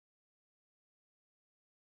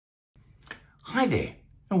Hi there,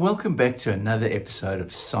 and welcome back to another episode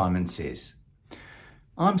of Simon Says.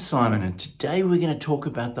 I'm Simon, and today we're going to talk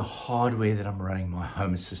about the hardware that I'm running my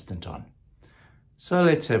Home Assistant on. So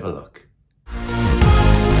let's have a look.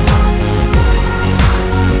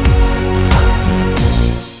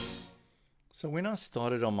 So when I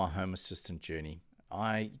started on my Home Assistant journey,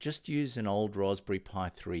 I just used an old Raspberry Pi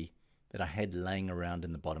 3 that I had laying around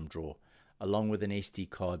in the bottom drawer, along with an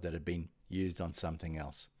SD card that had been used on something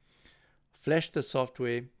else. Flashed the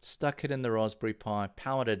software, stuck it in the Raspberry Pi,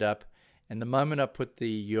 powered it up, and the moment I put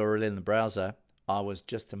the URL in the browser, I was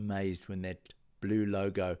just amazed when that blue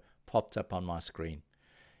logo popped up on my screen.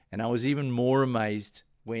 And I was even more amazed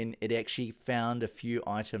when it actually found a few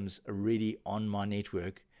items already on my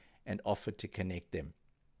network and offered to connect them.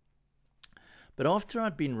 But after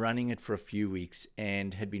I'd been running it for a few weeks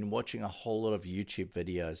and had been watching a whole lot of YouTube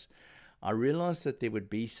videos, I realized that there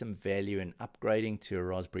would be some value in upgrading to a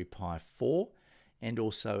Raspberry Pi 4 and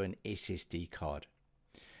also an SSD card.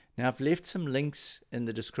 Now, I've left some links in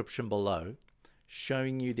the description below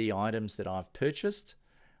showing you the items that I've purchased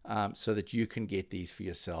so that you can get these for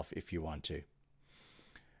yourself if you want to.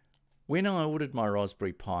 When I ordered my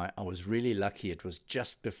Raspberry Pi, I was really lucky. It was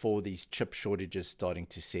just before these chip shortages starting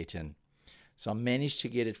to set in. So I managed to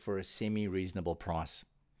get it for a semi-reasonable price.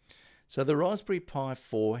 So the Raspberry Pi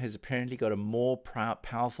 4 has apparently got a more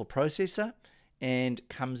powerful processor and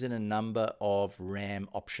comes in a number of RAM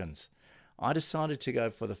options. I decided to go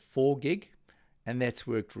for the 4 gig, and that's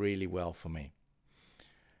worked really well for me.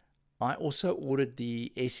 I also ordered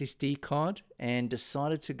the SSD card and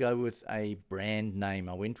decided to go with a brand name.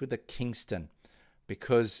 I went with a Kingston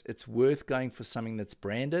because it's worth going for something that's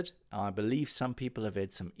branded. I believe some people have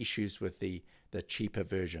had some issues with the cheaper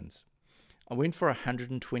versions. I went for a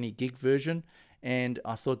 120 gig version, and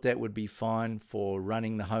I thought that would be fine for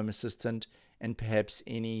running the Home Assistant and perhaps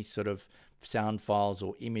any sort of sound files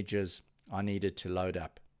or images I needed to load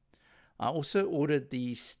up. I also ordered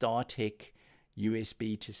the StarTech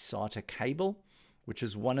USB to SATA cable, which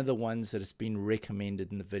is one of the ones that has been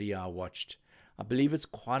recommended in the video I watched. I believe it's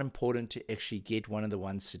quite important to actually get one of the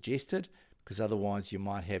ones suggested because otherwise you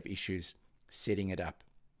might have issues setting it up.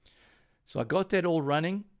 So I got that all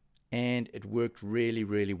running and it worked really,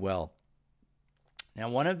 really well. Now,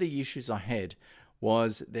 one of the issues I had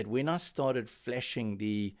was that when I started flashing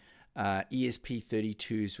the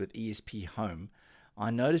ESP32s with ESP Home, I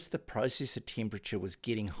noticed the processor temperature was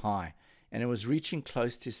getting high and it was reaching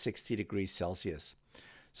close to 60 degrees Celsius.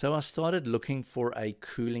 So I started looking for a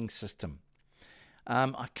cooling system.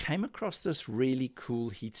 I came across this really cool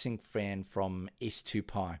heatsink fan from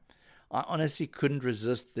S2Pi. I honestly couldn't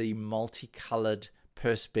resist the multicolored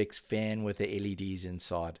Perspex fan with the LEDs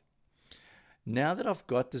inside. Now that I've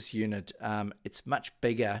got this unit, it's much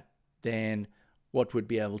bigger than what would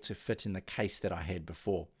be able to fit in the case that I had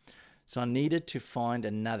before. So I needed to find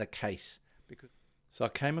another case. So I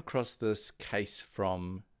came across this case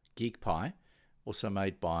from GeekPi, also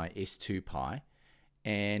made by S2Pi,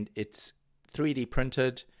 and it's 3D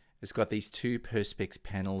printed. It's got these two Perspex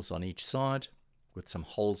panels on each side with some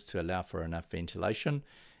holes to allow for enough ventilation.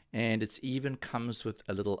 And it even comes with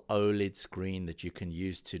a little OLED screen that you can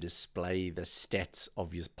use to display the stats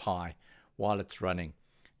of your Pi while it's running.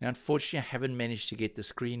 Now, unfortunately, I haven't managed to get the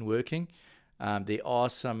screen working. There are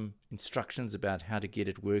some instructions about how to get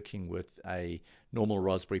it working with a normal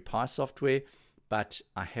Raspberry Pi software, but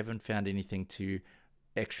I haven't found anything to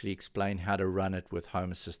actually explain how to run it with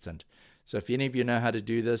Home Assistant. So if any of you know how to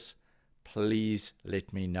do this, please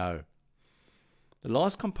let me know. The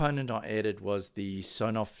last component I added was the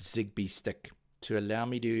Sonoff Zigbee stick to allow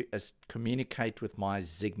me to communicate with my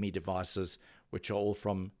Zigbee devices, which are all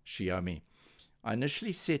from Xiaomi. I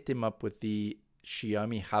initially set them up with the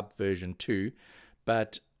Xiaomi Hub version 2,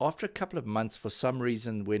 but after a couple of months, for some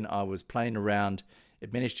reason, when I was playing around,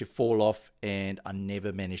 it managed to fall off and I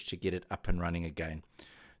never managed to get it up and running again.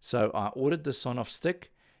 So I ordered the Sonoff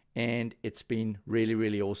stick and it's been really,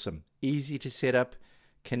 really awesome. Easy to set up,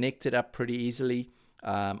 connected up pretty easily.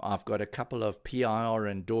 I've got a couple of PIR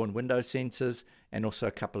and door and window sensors and also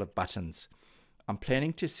a couple of buttons. I'm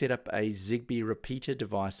planning to set up a Zigbee repeater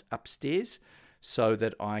device upstairs so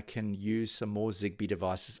that I can use some more Zigbee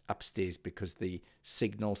devices upstairs because the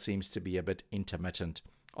signal seems to be a bit intermittent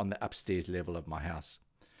on the upstairs level of my house.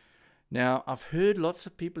 Now, I've heard lots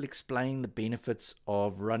of people explain the benefits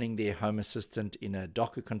of running their Home Assistant in a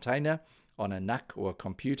Docker container on a NUC or a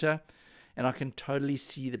computer, and I can totally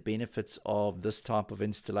see the benefits of this type of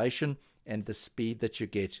installation and the speed that you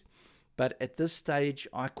get. But at this stage,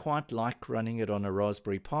 I quite like running it on a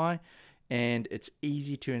Raspberry Pi, and it's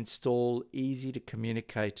easy to install, easy to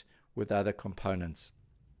communicate with other components.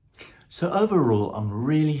 So overall, I'm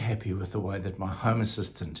really happy with the way that my Home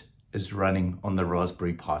Assistant is running on the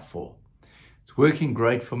Raspberry Pi 4. It's working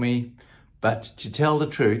great for me, but to tell the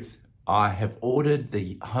truth, I have ordered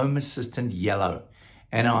the Home Assistant Yellow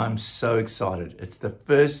and I'm so excited. It's the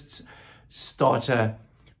first starter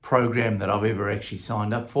program that I've ever actually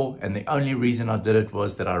signed up for, and the only reason I did it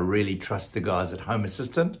was that I really trust the guys at Home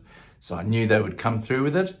Assistant, so I knew they would come through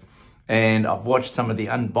with it. And I've watched some of the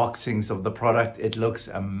unboxings of the product. It looks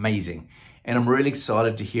amazing, and I'm really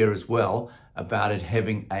excited to hear as well about it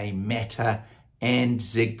having a Matter and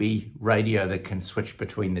Zigbee radio that can switch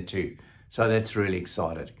between the two, so that's really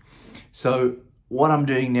exciting. So what I'm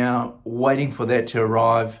doing now, waiting for that to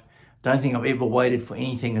arrive. Don't think I've ever waited for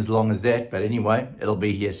anything as long as that, but anyway, it'll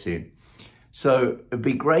be here soon. So it'd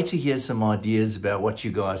be great to hear some ideas about what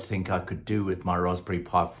you guys think I could do with my Raspberry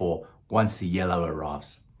Pi 4 once the Yellow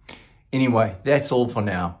arrives. Anyway, that's all for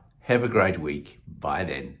now. Have a great week. Bye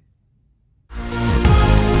then.